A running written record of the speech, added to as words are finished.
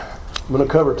I'm going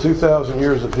to cover 2,000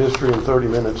 years of history in 30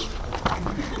 minutes.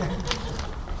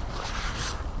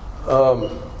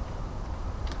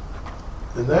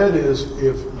 And that is,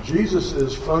 if Jesus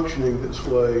is functioning this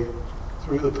way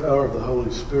through the power of the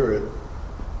Holy Spirit,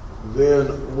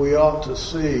 then we ought to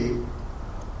see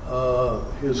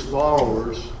his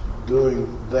followers doing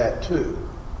that too.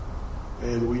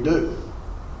 And we do.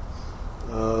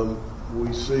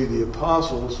 We see the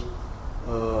apostles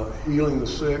healing the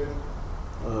sick,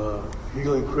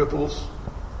 healing cripples,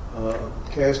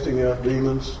 casting out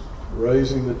demons,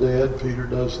 raising the dead. Peter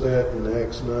does that in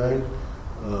Acts 9.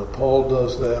 Paul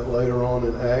does that later on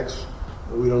in Acts.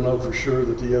 We don't know for sure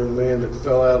that the young man that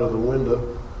fell out of the window,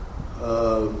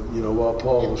 while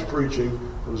Paul was preaching,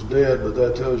 was dead, but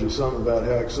that tells you something about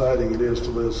how exciting it is to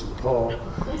listen to Paul. He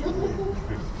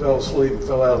fell asleep and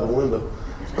fell out of the window.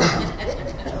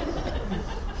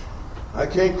 I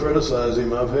can't criticize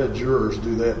him. I've had jurors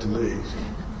do that to me.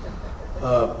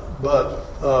 But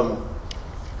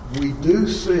we do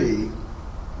see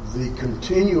the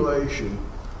continuation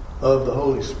of the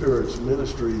Holy Spirit's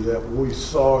ministry that we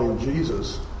saw in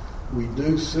Jesus. We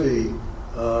do see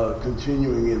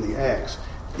continuing in the Acts.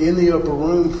 In the upper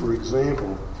room, for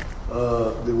example,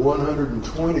 the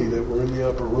 120 that were in the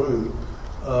upper room,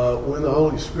 when the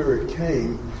Holy Spirit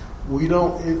came,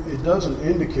 it doesn't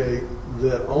indicate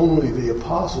that only the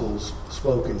apostles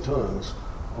spoke in tongues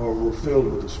or were filled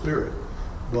with the Spirit.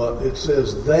 But it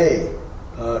says they,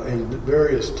 and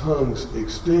various tongues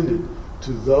extended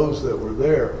to those that were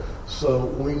there. So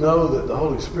we know that the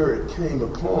Holy Spirit came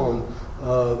upon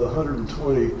the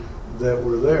 120 that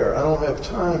were there. I don't have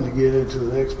time to get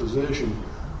into an exposition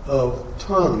of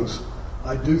tongues.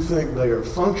 I do think they are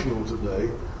functional today.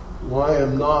 Why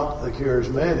I'm not a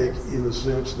charismatic in the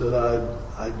sense that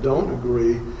I don't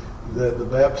agree that the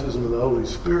baptism of the Holy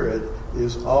Spirit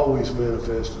is always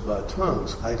manifested by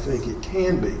tongues. I think it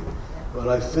can be. But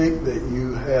I think that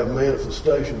you have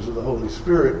manifestations of the Holy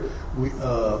Spirit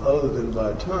other than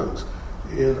by tongues.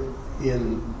 In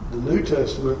the New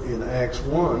Testament, in Acts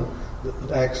 1,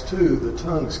 Acts 2, the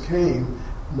tongues came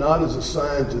not as a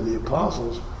sign to the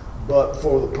apostles, but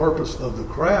for the purpose of the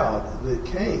crowd that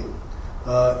came.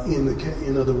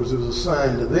 In other words, it was a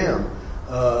sign to them.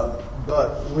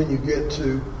 But when you get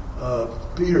to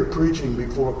Peter preaching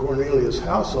before Cornelius'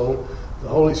 household, the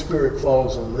Holy Spirit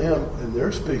falls on them and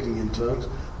they're speaking in tongues.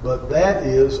 But that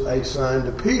is a sign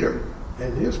to Peter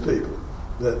and his people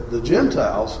that the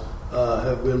Gentiles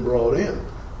have been brought in.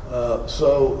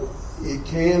 So it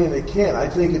can and it can't. I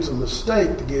think it's a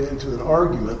mistake to get into an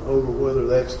argument over whether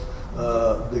that's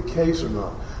the case or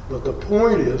not. But the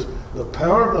point is, the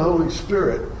power of the Holy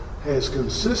Spirit has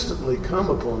consistently come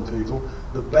upon people.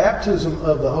 The baptism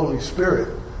of the Holy Spirit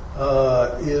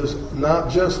is not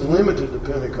just limited to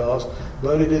Pentecost,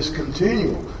 but it is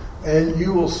continual. And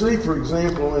you will see, for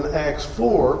example, in Acts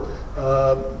 4,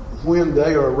 when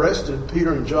they are arrested,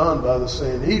 Peter and John, by the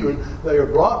Sanhedrin, they are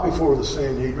brought before the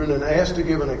Sanhedrin and asked to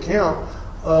give an account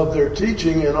of their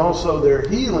teaching and also their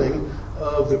healing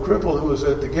of the cripple who was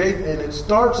at the gate. And it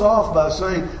starts off by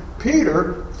saying,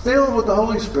 Peter, filled with the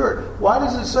Holy Spirit. Why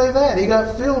does it say that? He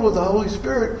got filled with the Holy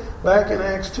Spirit back in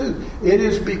Acts 2. It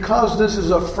is because this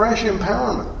is a fresh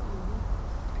empowerment.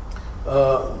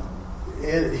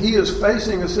 And he is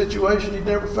facing a situation he'd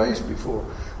never faced before.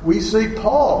 We see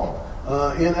Paul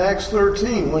in Acts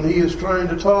 13 when he is trying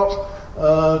to talk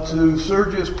to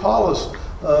Sergius Paulus,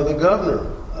 the governor.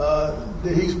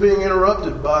 He's being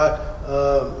interrupted by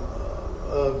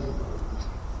a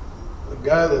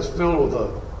guy that's filled with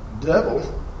a devil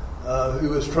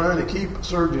who is trying to keep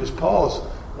Sergius Paulus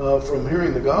from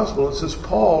hearing the gospel. It says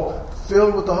Paul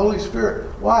filled with the Holy Spirit.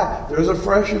 Why? There's a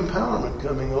fresh empowerment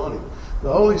coming on him.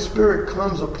 The Holy Spirit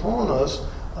comes upon us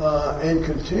and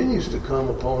continues to come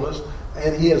upon us,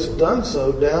 and he has done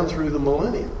so down through the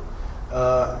millennium.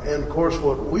 And of course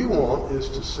what we want is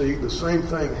to see the same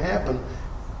thing happen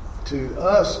to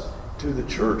us, to the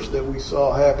church, that we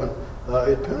saw happen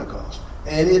at Pentecost.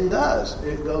 And it does.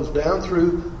 It goes down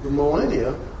through the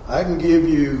millennia. I can give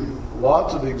you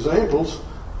lots of examples.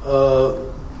 I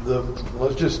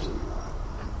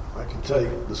can take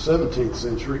the 17th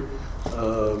century.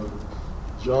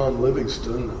 John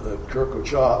Livingston at Kirk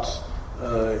O'Chots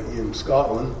in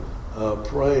Scotland,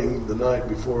 praying the night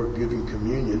before giving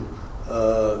communion,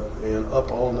 and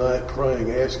up all night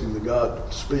praying, asking the God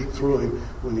to speak through him.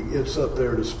 When he gets up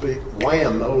there to speak,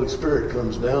 wham, the Holy Spirit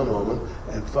comes down on him,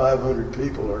 and 500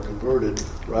 people are converted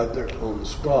right there on the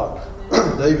spot.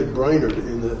 David Brainerd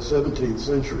in the 17th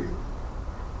century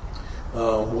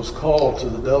was called to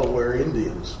the Delaware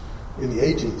Indians in the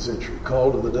 18th century,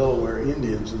 called to the Delaware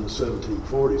Indians in the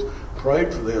 1740s,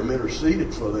 prayed for them,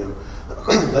 interceded for them.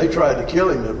 They tried to kill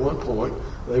him at one point.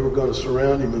 They were going to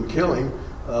surround him and kill him,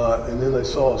 and then they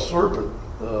saw a serpent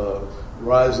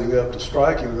rising up to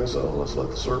strike him, and they said, oh, let's let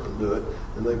the serpent do it.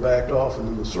 And they backed off, and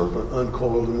then the serpent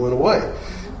uncoiled and went away.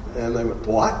 And they went,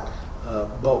 what?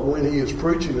 But when he is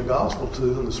preaching the gospel to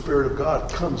them, the Spirit of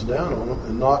God comes down on them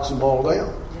and knocks them all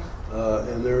down.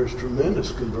 And there is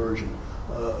tremendous conversion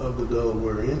of the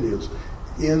Delaware Indians.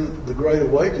 In the Great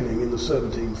Awakening in the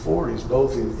 1740s,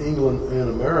 both in England and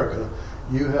America,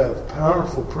 you have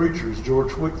powerful preachers,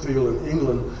 George Whitefield in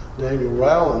England, Daniel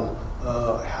Rowland,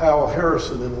 Hal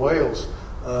Harrison in Wales.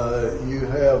 You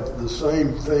have the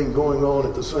same thing going on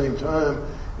at the same time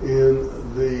in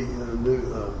the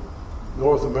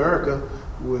North America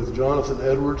with Jonathan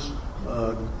Edwards,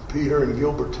 Peter and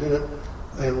Gilbert Tennant,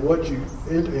 and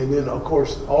then of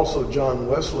course also John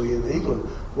Wesley in England.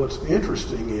 What's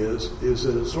interesting is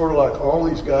that it's sort of like all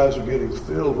these guys are getting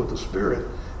filled with the Spirit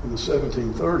in the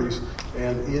 1730s,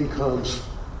 and in comes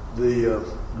the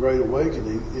Great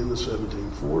Awakening in the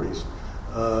 1740s.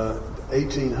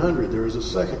 1800, there is a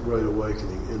second Great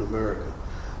Awakening in America.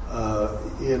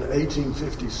 In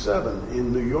 1857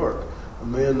 in New York, a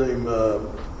man named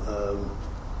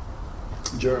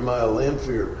Jeremiah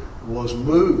Lanphier was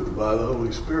moved by the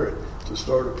Holy Spirit to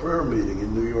start a prayer meeting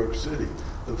in New York City.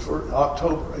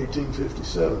 October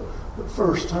 1857. The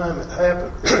first time it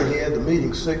happened, he had the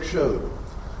meeting 6 showed.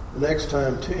 The next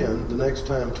time 10, the next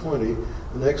time 20,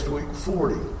 the next week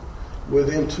 40.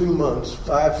 Within 2 months,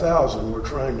 5,000 were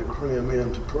trying to cram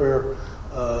into prayer.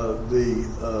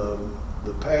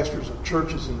 The pastors of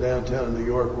churches in downtown New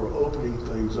York were opening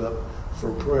things up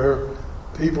for prayer.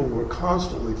 People were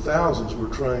constantly, thousands were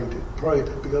trying to pray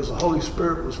because the Holy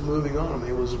Spirit was moving on them.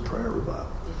 It was a prayer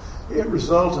revival. It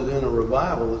resulted in a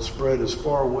revival that spread as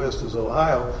far west as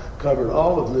Ohio, covered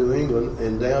all of New England,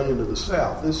 and down into the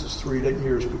South. This is 3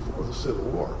 years before the Civil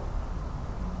War.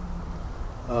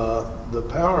 The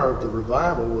power of the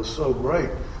revival was so great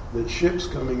that ships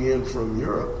coming in from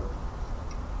Europe,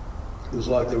 it was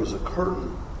like there was a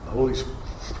curtain, a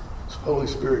Holy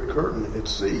Spirit curtain at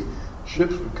sea.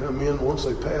 Ships would come in, once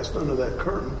they passed under that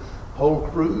curtain, whole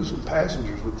crews and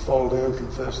passengers would fall down,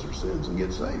 confess their sins, and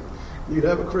get saved. You'd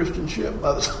have a Christian ship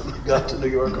by the time they got to New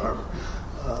York Harbor.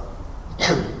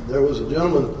 There was a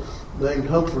gentleman named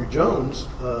Humphrey Jones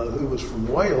who was from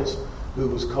Wales, who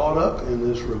was caught up in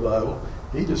this revival.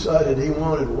 He decided he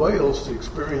wanted Wales to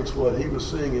experience what he was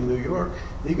seeing in New York.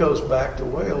 He goes back to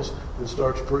Wales and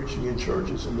starts preaching in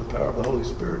churches, and the power of the Holy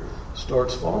Spirit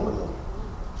starts falling on him.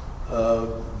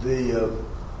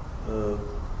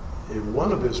 In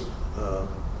one of his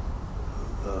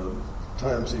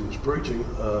times he was preaching,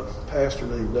 a pastor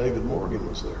named David Morgan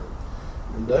was there.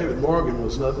 And David Morgan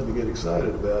was nothing to get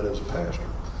excited about as a pastor.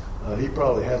 He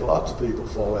probably had lots of people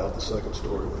fall out the second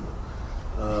story window.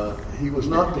 He was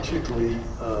not particularly,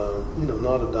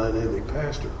 not a dynamic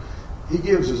pastor. He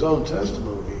gives his own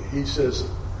testimony. He says,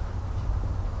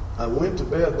 I went to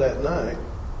bed that night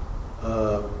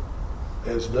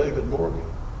as David Morgan.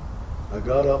 I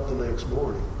got up the next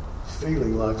morning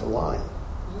feeling like a lion.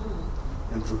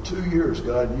 And for 2 years,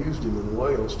 God used him in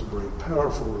Wales to bring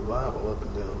powerful revival up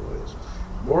and down Wales.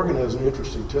 Morgan has an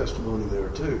interesting testimony there,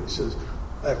 too. He says,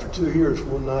 after 2 years,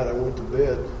 one night I went to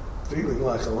bed feeling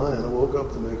like a lion. I woke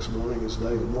up the next morning as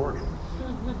David Morgan.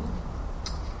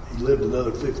 He lived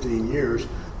another 15 years,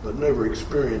 but never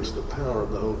experienced the power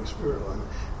of the Holy Spirit on him.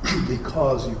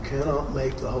 Because you cannot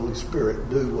make the Holy Spirit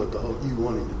do what you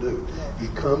want him to do. He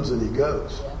comes and he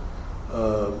goes.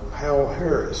 Hal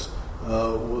Harris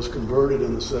was converted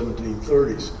in the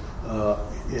 1730s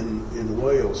in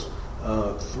Wales.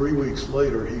 3 weeks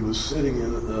later, he was sitting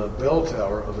in the bell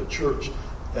tower of a church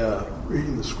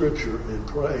reading the scripture and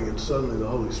praying, and suddenly the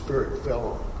Holy Spirit fell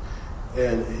on him.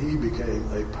 And he became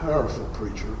a powerful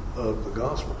preacher of the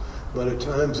gospel. But at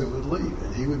times it would leave,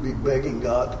 and he would be begging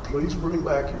God to please bring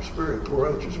back your Spirit, pour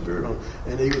out your Spirit on him.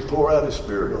 And he would pour out his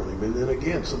Spirit on him. And then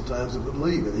again, sometimes it would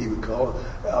leave, and he would call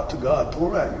out to God,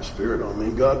 pour out your Spirit on me,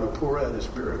 and God would pour out his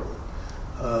Spirit on him.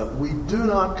 We do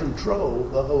not control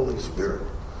the Holy Spirit.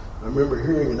 I remember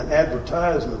hearing an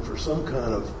advertisement for some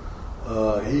kind of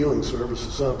healing service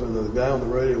or something, and the guy on the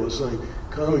radio was saying,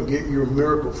 come and get your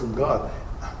miracle from God.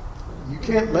 You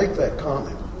can't make that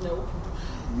comment. Nope.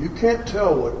 You can't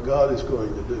tell what God is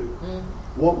going to do.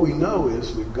 What we know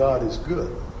is that God is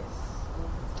good.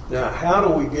 Now, how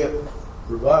do we get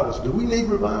revivals? Do we need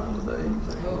revival today?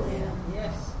 Anything? Oh, yeah.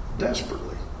 Yes.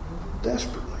 Desperately.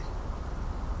 Desperately.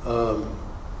 I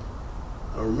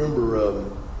remember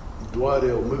Dwight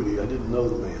L. Moody. I didn't know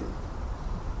the man.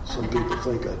 Some people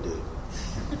think I did.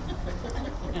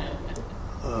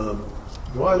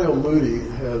 Dwight L. Moody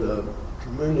had a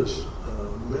tremendous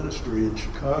ministry in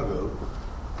Chicago,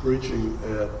 preaching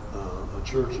at a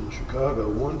church in Chicago.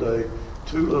 One day,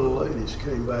 two little ladies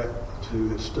came back to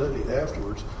his study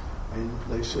afterwards, and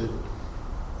they said,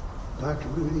 "Dr.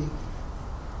 Moody,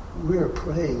 we are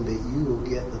praying that you will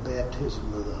get the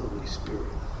baptism of the Holy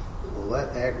Spirit." Well,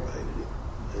 that aggravated him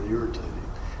and irritated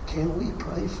him. "Can we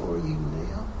pray for you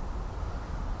now?"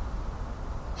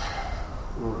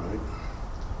 All right.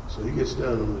 So he gets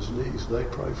down on his knees. They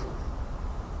pray for him.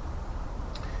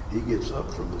 He gets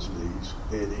up from his knees,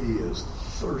 and he is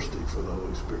thirsty for the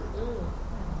Holy Spirit.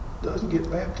 Doesn't get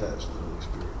baptized in the Holy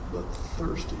Spirit, but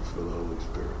thirsty for the Holy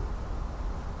Spirit.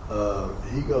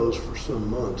 He goes for some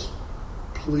months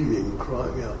pleading,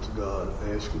 crying out to God,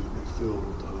 asking to be filled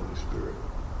with the Holy Spirit.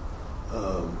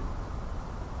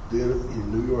 Then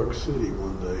in New York City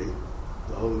one day,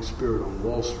 the Holy Spirit on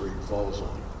Wall Street falls on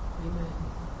him. Amen.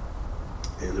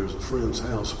 And there's a friend's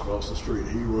house across the street.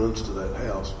 He runs to that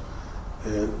house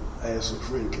and asks a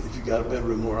friend, "If you got a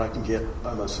bedroom where I can get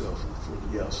by myself?"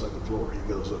 Second floor. He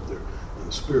goes up there, and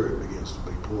the Spirit begins to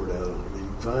be poured out on him. And he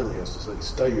finally has to say,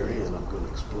 "Stay your hand, I'm going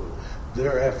to explode."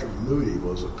 Thereafter, Moody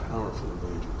was a powerful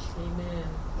evangelist.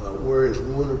 Amen. Whereas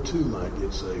one or two might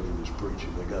get saved in his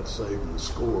preaching, they got saved in the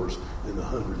scores, in the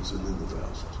hundreds, and in the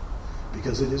thousands.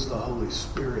 Because it is the Holy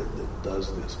Spirit that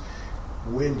does this.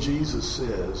 When Jesus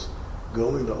says,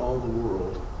 "Go into all the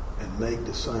world and make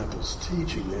disciples,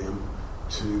 teaching them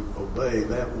to obey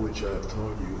that which I have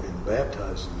taught you, and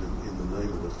baptizing them in the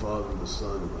name of the Father, and the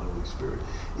Son, and the Holy Spirit,"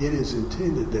 it is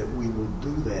intended that we will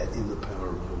do that in the power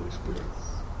of the Holy Spirit.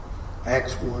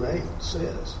 Acts 1:8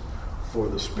 says, "For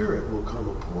the Spirit will come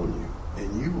upon you,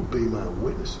 and you will be my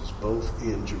witnesses, both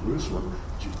in Jerusalem,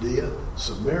 Judea,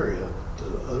 Samaria, to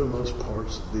the uttermost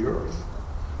parts of the earth."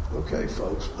 Okay,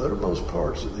 folks, uttermost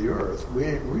parts of the earth, we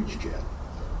ain't reached yet.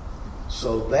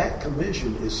 So that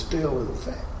commission is still in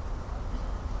effect.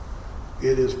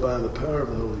 It is by the power of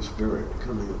the Holy Spirit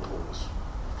coming upon us.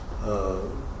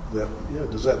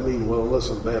 Does that mean, well, unless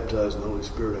I'm baptized in the Holy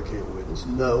Spirit, I can't witness?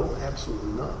 No,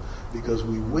 absolutely not. Because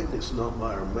we witness not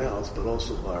by our mouths, but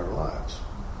also by our lives.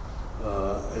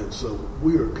 And so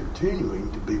we are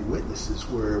continuing to be witnesses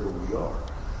wherever we are.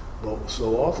 But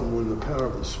so often when the power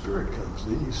of the Spirit comes,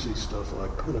 then you see stuff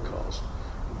like Pentecost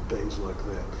and things like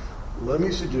that. Let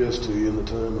me suggest to you in the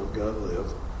time I've got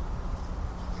left,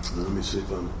 let me see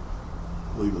if I'm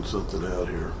leaving something out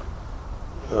here.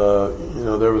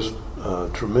 There was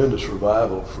tremendous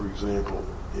revival, for example,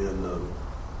 in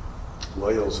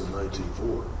Wales in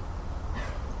 1904.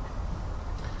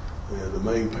 And the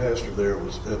main pastor there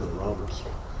was Evan Roberts.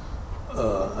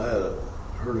 I had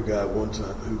heard a guy one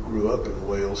time who grew up in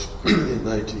Wales in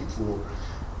 1904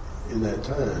 in that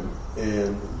time,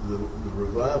 and the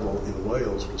revival in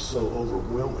Wales was so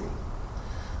overwhelming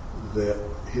that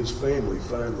his family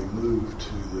finally moved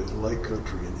to the Lake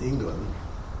Country in England,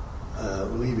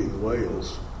 leaving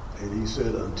Wales. And he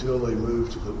said until they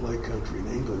moved to the Lake Country in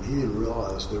England, he didn't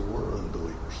realize there were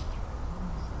unbelievers,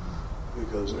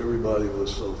 because everybody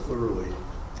was so thoroughly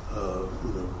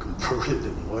converted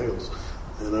in Wales.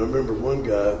 And I remember one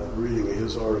guy reading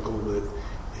his article that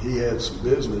he had some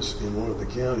business in one of the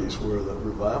counties where the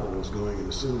revival was going, and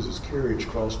as soon as his carriage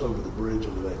crossed over the bridge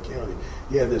into that county,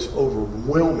 he had this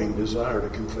overwhelming desire to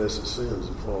confess his sins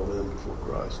and fall down before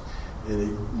Christ. And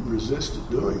he resisted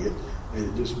doing it, and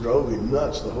it just drove him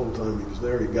nuts the whole time he was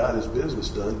there. He got his business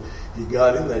done. He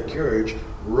got in that carriage,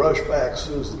 rushed back. As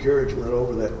soon as the carriage went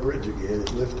over that bridge again,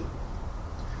 it lifted.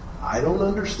 I don't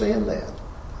understand that.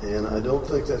 And I don't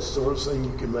think that's the sort of thing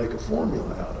you can make a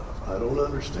formula out of. I don't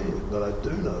understand it, but I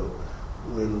do know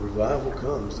when revival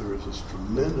comes, there is this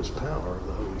tremendous power of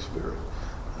the Holy Spirit.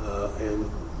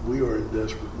 And we are in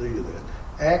desperate need of that.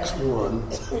 Acts 1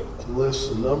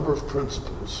 lists a number of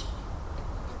principles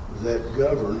that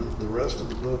govern the rest of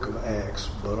the book of Acts,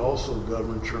 but also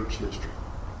govern church history.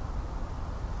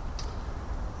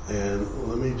 And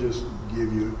let me just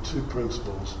give you two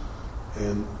principles.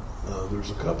 And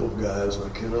there's a couple of guys, and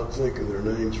I cannot think of their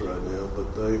names right now,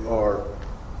 but they are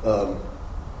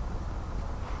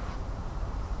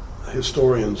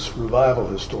historians, revival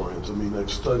historians. I mean, they've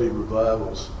studied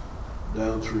revivals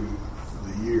down through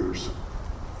the years.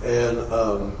 And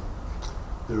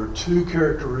there are two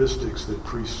characteristics that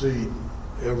precede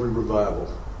every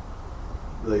revival,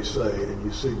 they say, and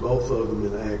you see both of them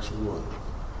in Acts 1.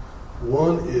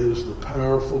 One is the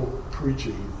powerful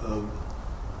preaching of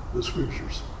the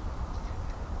Scriptures.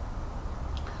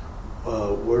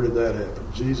 Where did that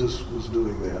happen? Jesus was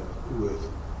doing that with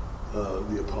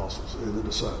the apostles and the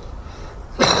disciples.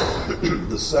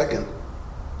 The second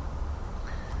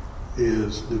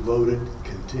is devoted,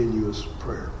 continuous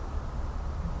prayer.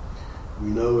 We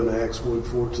know in Acts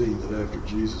 1:14 that after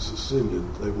Jesus ascended,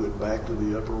 they went back to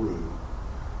the upper room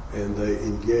and they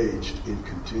engaged in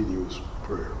continuous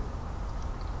prayer.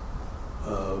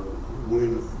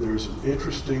 When there's an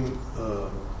interesting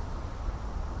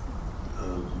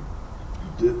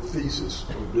thesis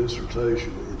or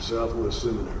dissertation in Southwest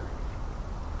Seminary.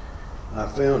 I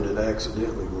found it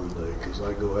accidentally one day because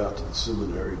I go out to the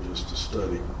seminary just to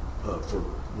study for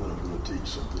when I'm going to teach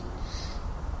something.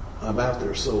 I'm out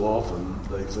there so often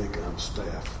they think I'm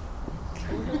staff.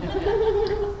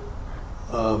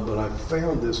 But I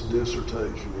found this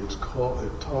dissertation. It's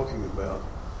talking about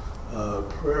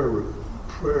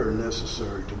prayer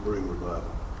necessary to bring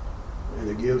revival, and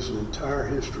it gives an entire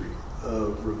history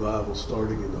of revival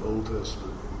starting in the Old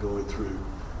Testament and going through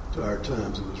to our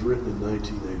times. It was written in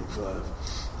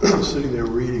 1985. Sitting there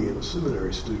reading it, a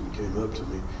seminary student came up to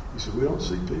me. He said, "We don't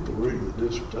see people reading the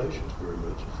dissertations very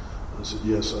much." I said,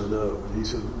 "Yes, I know." And he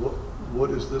said, "What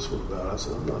is this one about?" I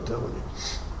said, "I'm not telling you.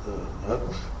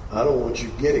 I don't want you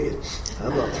getting it.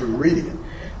 I'm not through reading it."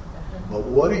 But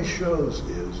what he shows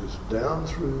is down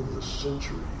through the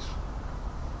centuries,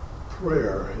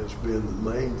 prayer has been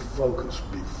the main focus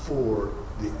before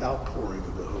the outpouring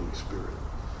of the Holy Spirit.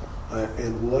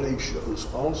 And what he shows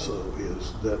also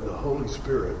is that the Holy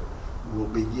Spirit will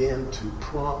begin to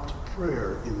prompt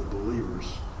prayer in the believers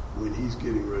when he's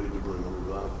getting ready to bring a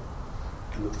revival.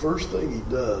 And the first thing he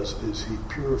does is he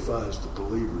purifies the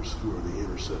believers who are the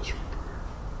intercessory prayer.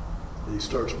 And he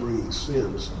starts bringing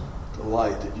sins to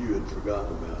light that you had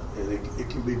forgotten about. And it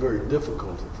can be very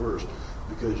difficult at first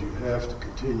because you have to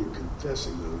continue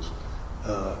confessing those.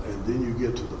 And then you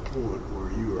get to the point where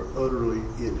you are utterly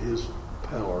in his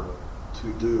power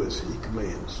to do as he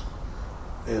commands.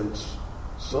 And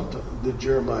sometimes the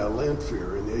Jeremiah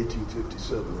Lanphier in the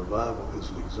 1857 revival is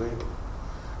an example.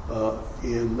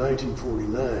 In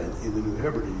 1949, in the New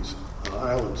Hebrides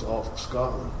Islands off of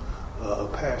Scotland, a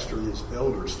pastor and his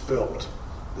elders felt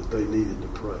that they needed to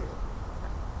pray.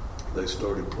 They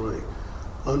started praying.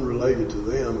 Unrelated to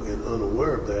them and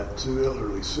unaware of that, two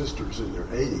elderly sisters in their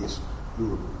 80s who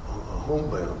were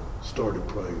homebound started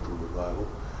praying for revival.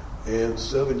 And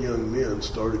 7 young men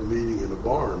started meeting in a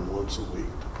barn once a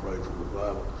week to pray for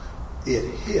revival. It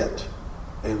hit,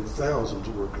 and thousands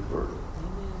were converted.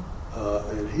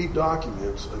 And he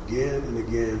documents again and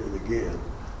again and again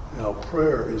how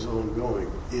prayer is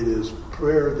ongoing. It is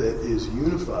prayer that is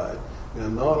unified.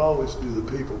 And not always do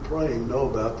the people praying know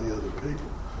about the other people,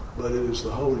 but it is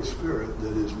the Holy Spirit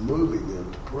that is moving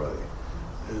them to pray.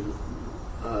 And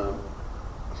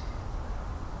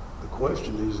the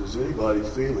question is anybody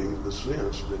feeling the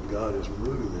sense that God is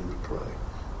moving them to pray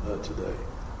today?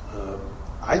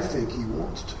 I think he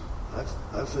wants to.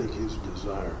 I think his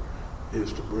desire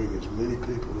is to bring as many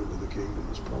people into the kingdom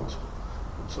as possible.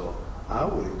 And so I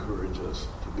would encourage us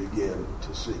to begin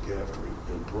to seek after him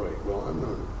and pray. Well, I'm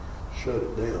going to shut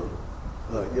it down.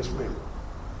 Yes, ma'am.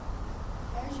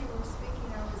 As you were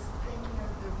speaking, I was thinking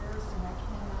of the verse, and I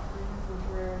cannot remember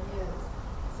where it is.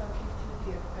 Something to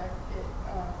the effect that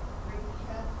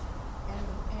repent, and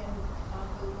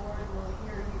the Lord will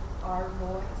hear our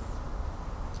voice.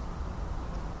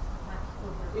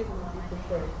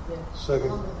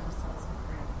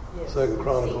 Second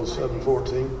Chronicles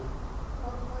 7:14.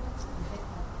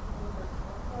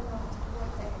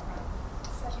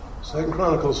 Second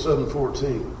Chronicles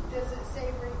 7:14. Does it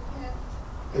say repent?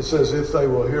 It says, if they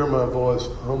will hear my voice,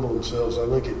 humble themselves. I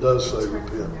think it does say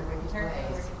repent.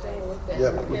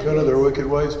 Yeah, repent of their wicked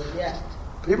ways. Yeah.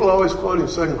 People always quoting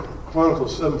Second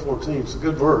Chronicles 7:14. It's a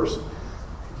good verse,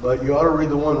 but you ought to read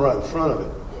the one right in front of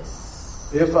it. Yes.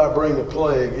 If I bring a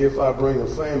plague, if I bring a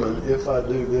famine, if I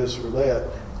do this or that,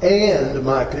 and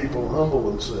my people humble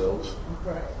themselves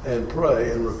and pray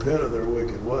and repent of their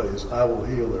wicked ways, I will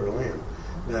heal their land.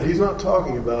 Now, he's not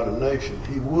talking about a nation.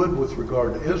 He would with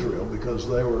regard to Israel because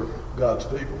they were God's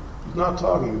people. He's not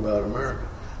talking about America.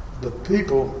 The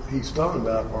people he's talking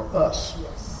about are us.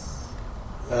 Yes.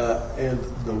 And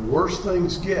the worse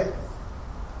things get,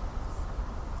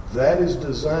 that is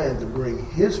designed to bring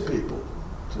his people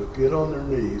to get on their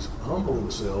knees, humble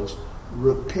themselves,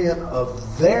 repent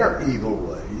of their evil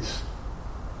ways,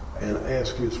 and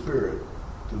ask his Spirit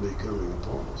to be coming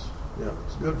upon us. Yeah,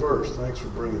 it's a good verse. Thanks for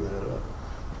bringing that up.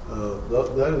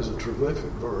 That is a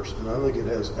terrific verse, and I think it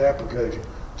has application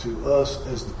to us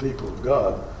as the people of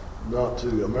God, not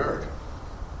to America.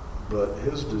 But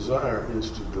his desire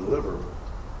is to deliver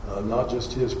not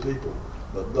just his people,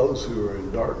 but those who are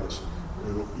in darkness.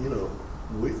 And,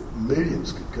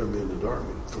 millions could come into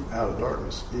darkness, from out of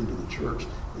darkness into the church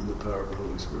in the power of the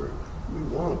Holy Spirit. We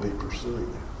want to be pursuing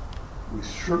that. We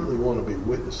certainly want to be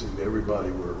witnessing to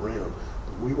everybody we're around,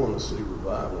 but we want to see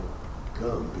revival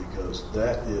come, because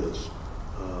that is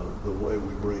the way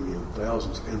we bring in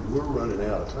thousands. And we're running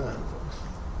out of time, folks.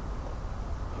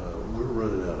 We're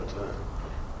running out of time.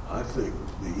 I think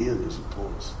the end is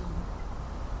upon us.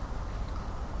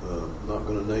 Not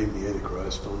going to name the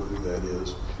Antichrist. Don't know who that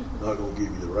is. Not going to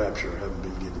give you the rapture. I haven't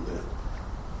been given that.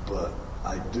 But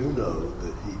I do know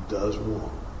that he does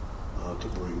want to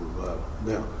bring revival.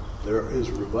 Now, there is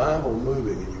revival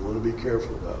moving, and you want to be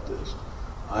careful about this.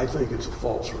 I think it's a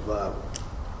false revival.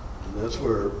 And that's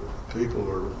where people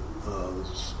are,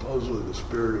 supposedly the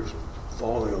Spirit is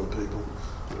falling on people.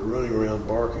 They're running around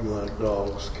barking like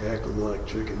dogs, cackling like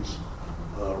chickens,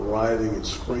 writhing and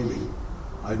screaming.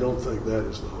 I don't think that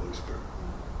is the Holy Spirit.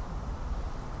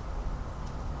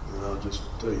 And I'll just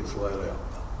tell you flat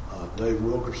out. Dave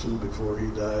Wilkerson, before he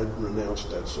died, renounced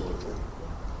that sort of thing.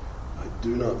 I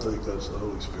do not think that's the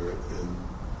Holy Spirit, and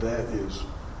that is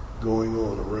going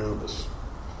on around us.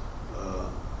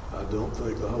 I don't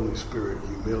think the Holy Spirit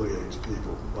humiliates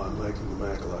people by making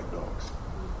them act like dogs.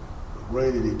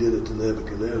 Granted, he did it to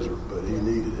Nebuchadnezzar, but he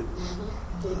needed it.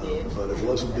 But it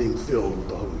wasn't being filled with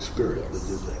the Holy Spirit that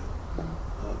did that.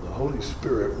 The Holy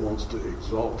Spirit wants to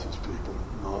exalt his people,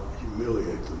 not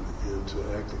humiliate them into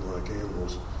acting like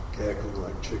animals, cackling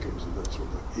like chickens, and that sort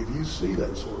of thing. If you see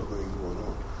that sort of thing going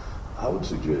on, I would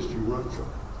suggest you run from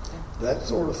it. That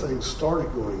sort of thing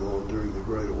started going on during the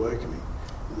Great Awakening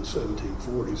in the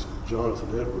 1740s, and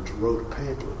Jonathan Edwards wrote a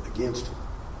pamphlet against it.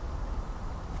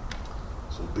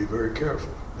 So be very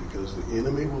careful, because the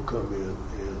enemy will come in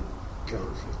and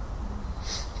counterfeit.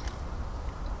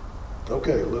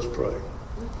 Okay, let's pray.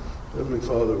 Heavenly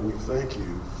Father, we thank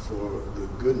you for the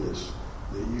goodness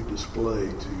that you display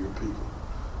to your people,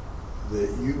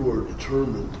 that you were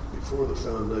determined before the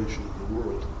foundation of the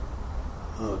world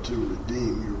to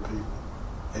redeem your people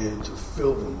and to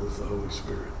fill them with the Holy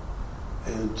Spirit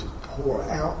and to pour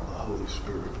out the Holy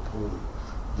Spirit upon them,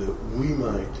 that we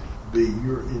might be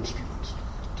your instruments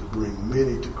to bring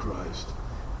many to Christ,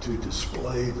 to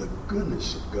display the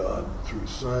goodness of God through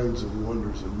signs and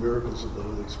wonders and miracles of the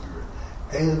Holy Spirit,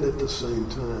 and at the same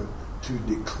time to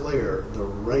declare the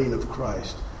reign of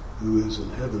Christ, who is in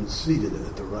heaven seated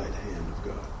at the right hand of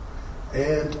God,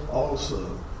 and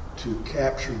also to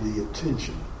capture the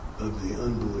attention of the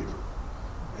unbeliever.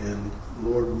 And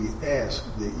Lord, we ask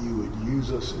that you would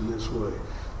use us in this way.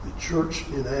 The church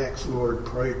in Acts, Lord,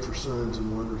 prayed for signs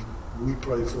and wonders. We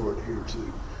pray for it here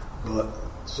too. But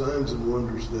signs and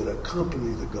wonders that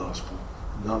accompany the gospel,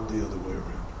 not the other way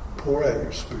around. Pour out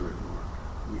your Spirit, Lord.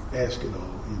 We ask it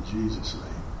all in Jesus'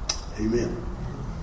 name. Amen.